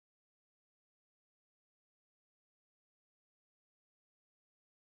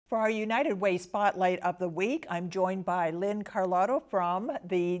For our United Way Spotlight of the Week, I'm joined by Lynn Carlotto from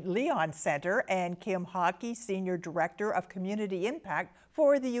the Leon Center and Kim Hockey, Senior Director of Community Impact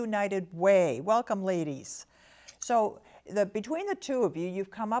for the United Way. Welcome, ladies. So between the two of you, you've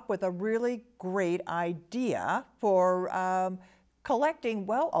come up with a really great idea for collecting,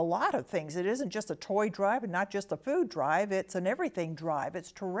 well, a lot of things. It isn't just a toy drive and not just a food drive, it's an everything drive.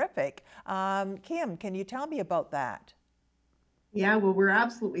 It's terrific. Kim, can you tell me about that? Yeah, well, we're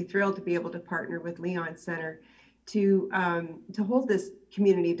absolutely thrilled to be able to partner with Leon Center to hold this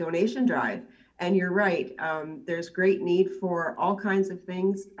community donation drive. And you're right, there's great need for all kinds of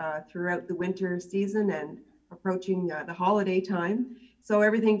things throughout the winter season and approaching the holiday time. So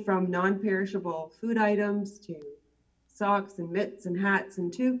everything from non-perishable food items to socks and mitts and hats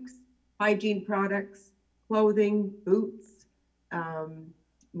and toques, hygiene products, clothing, boots, um,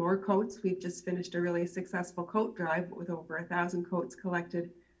 more coats. We've just finished a really successful coat drive with over 1,000 coats collected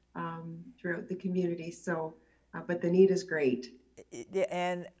throughout the community. So, but the need is great.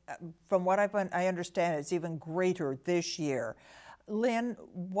 And from what I understand, it's even greater this year. Lynn,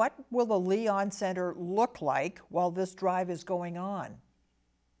 what will the Leon Center look like while this drive is going on?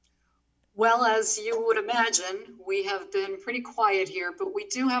 Well, as you would imagine, we have been pretty quiet here, but we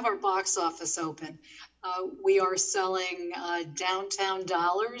do have our box office open. We are selling downtown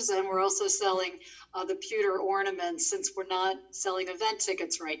dollars, and we're also selling the pewter ornaments since we're not selling event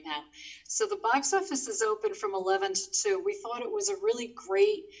tickets right now. So the box office is open from 11 to 2. We thought it was a really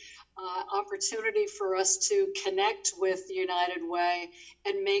great opportunity for us to connect with the United Way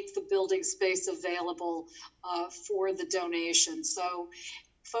and make the building space available for the donation. So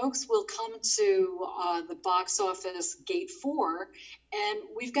folks will come to the box office gate 4, and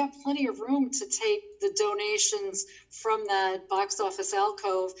we've got plenty of room to take the donations from that box office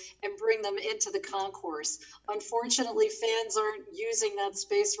alcove and bring them into the concourse. Unfortunately, fans aren't using that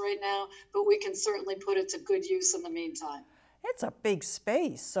space right now, but we can certainly put it to good use in the meantime. It's a big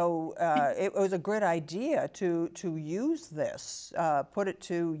space, so it was a good idea to use this, put it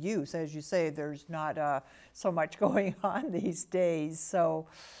to use. As you say, there's not so much going on these days. So,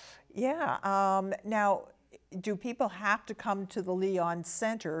 yeah. Now, do people have to come to the Leon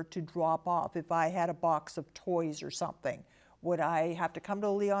Center to drop off? If I had a box of toys or something, would I have to come to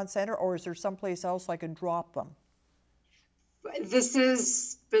the Leon Center, or is there someplace else I can drop them? This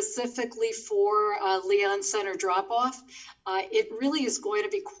is specifically for Leon Center drop-off. It really is going to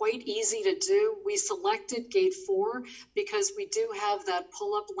be quite easy to do. We selected gate 4 because we do have that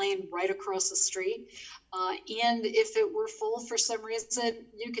pull-up lane right across the street. And if it were full for some reason,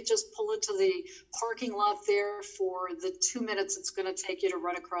 you could just pull into the parking lot there for the 2 minutes it's going to take you to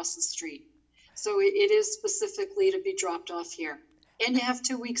run across the street. So it is specifically to be dropped off here. And you have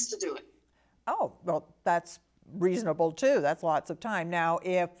 2 weeks to do it. Oh, well, that's reasonable too. That's lots of time. Now,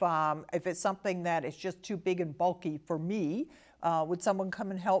 if it's something that is just too big and bulky for me, would someone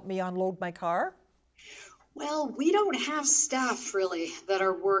come and help me unload my car? Well, we don't have staff really that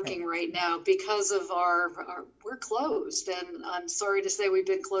are working right now because of we're closed, and I'm sorry to say we've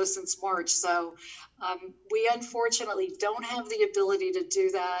been closed since March. So we unfortunately don't have the ability to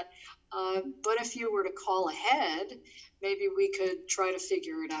do that. But if you were to call ahead, maybe we could try to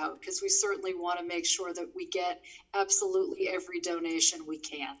figure it out, because we certainly want to make sure that we get absolutely every donation we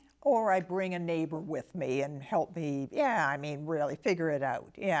can. Or I bring a neighbor with me and help me, yeah, I mean, really figure it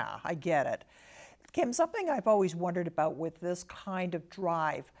out. Yeah, I get it. Kim, something I've always wondered about with this kind of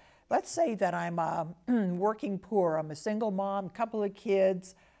drive, let's say that I'm working poor, I'm a single mom, couple of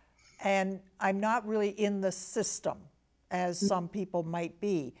kids, and I'm not really in the system as some people might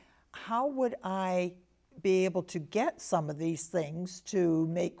be. How would I be able to get some of these things to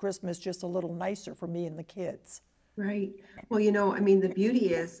make Christmas just a little nicer for me and the kids? Right. Well, you know, I mean, the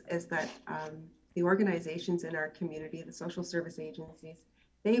beauty is that the organizations in our community, the social service agencies,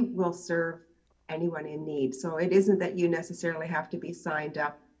 they will serve anyone in need. So it isn't that you necessarily have to be signed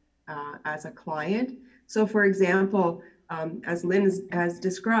up as a client. So for example, as Lynn has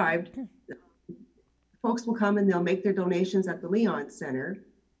described, folks will come and they'll make their donations at the Leon Center.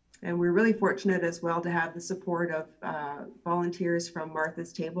 And we're really fortunate as well to have the support of volunteers from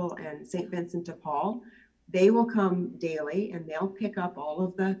Martha's Table and St. Vincent de Paul. They will come daily and they'll pick up all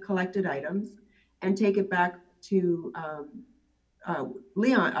of the collected items and take it back to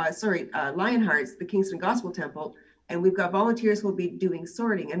Lionheart's, the Kingston Gospel Temple, and we've got volunteers who will be doing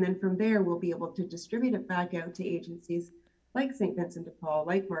sorting, and then from there we'll be able to distribute it back out to agencies like St. Vincent de Paul,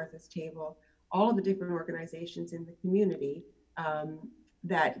 like Martha's Table, all of the different organizations in the community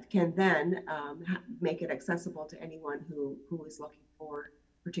that can then make it accessible to anyone who is looking for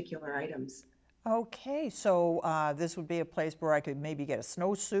particular items. Okay, so this would be a place where I could maybe get a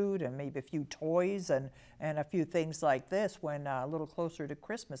snowsuit and maybe a few toys and a few things like this when a little closer to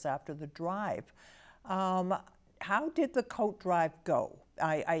Christmas after the drive. How did the coat drive go?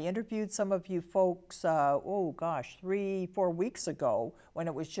 I interviewed some of you folks, oh gosh, 3-4 weeks ago when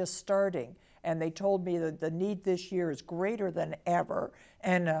it was just starting. And they told me that the need this year is greater than ever,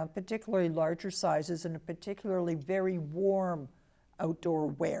 and particularly larger sizes and particularly very warm outdoor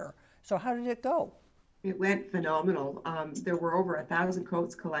wear. So how did it go? It went phenomenal. There were over 1,000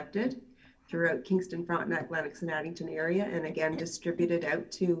 coats collected throughout Kingston, Frontenac, Lennox, and Addington area, and again distributed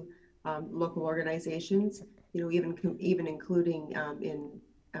out to local organizations. You know, even including in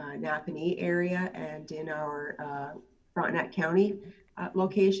Napanee area and in our Frontenac County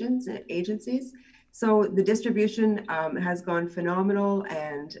locations and agencies. So the distribution has gone phenomenal,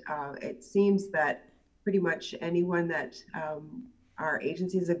 and it seems that pretty much anyone that our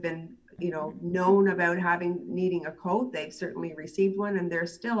agencies have been, you know, known about needing a coat, they've certainly received one, and there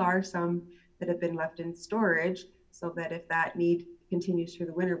still are some that have been left in storage, so that if that need continues through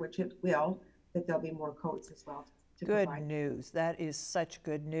the winter, which it will, that there'll be more coats as well to Good provide. news. That is such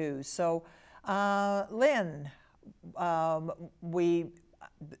good news. So, Lynn,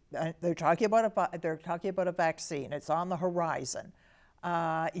 they're talking about a vaccine. It's on the horizon.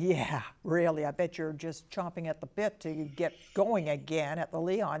 Yeah, really. I bet you're just chomping at the bit to get going again at the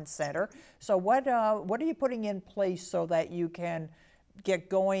Leon Center. So what are you putting in place so that you can get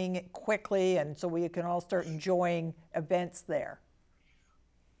going quickly and so we can all start enjoying events there?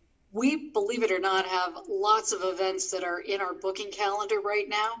 We, believe it or not, have lots of events that are in our booking calendar right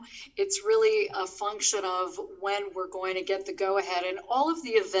now. It's really a function of when we're going to get the go-ahead. And all of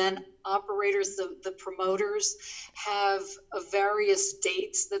the event operators, the promoters, have various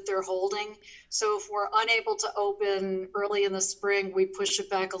dates that they're holding. So if we're unable to open early in the spring, we push it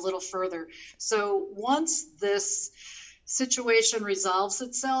back a little further. So once this situation resolves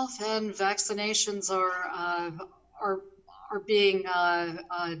itself and vaccinations are being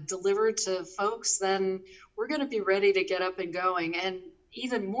delivered to folks, then we're going to be ready to get up and going. And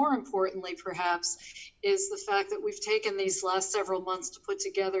even more importantly, perhaps, is the fact that we've taken these last several months to put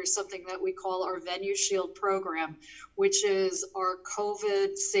together something that we call our Venue Shield program, which is our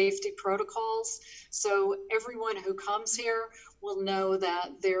COVID safety protocols. So everyone who comes here will know that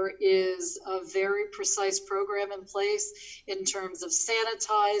there is a very precise program in place in terms of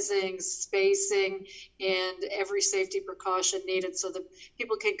sanitizing, spacing, and every safety precaution needed so that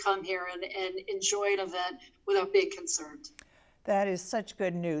people can come here and enjoy an event without being concerned. That is such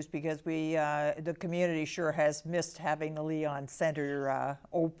good news because the community sure has missed having the Leon Center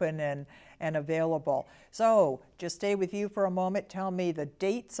open and available. So just stay with you for a moment. Tell me the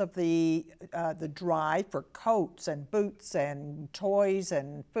dates of the drive for coats and boots and toys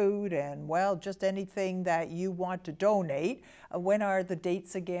and food and, well, just anything that you want to donate. When are the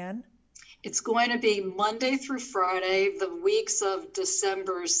dates again? It's going to be Monday through Friday, the weeks of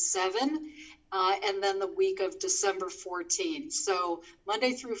December 7. And then the week of December 14. So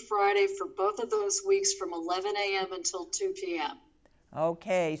Monday through Friday for both of those weeks from 11 a.m. until 2 p.m.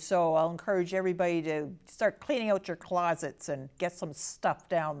 Okay, so I'll encourage everybody to start cleaning out your closets and get some stuff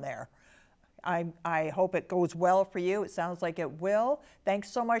down there. I hope it goes well for you. It sounds like it will. Thanks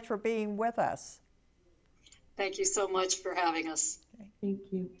so much for being with us. Thank you so much for having us. Thank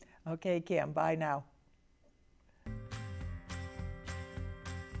you. Okay, Kim, bye now.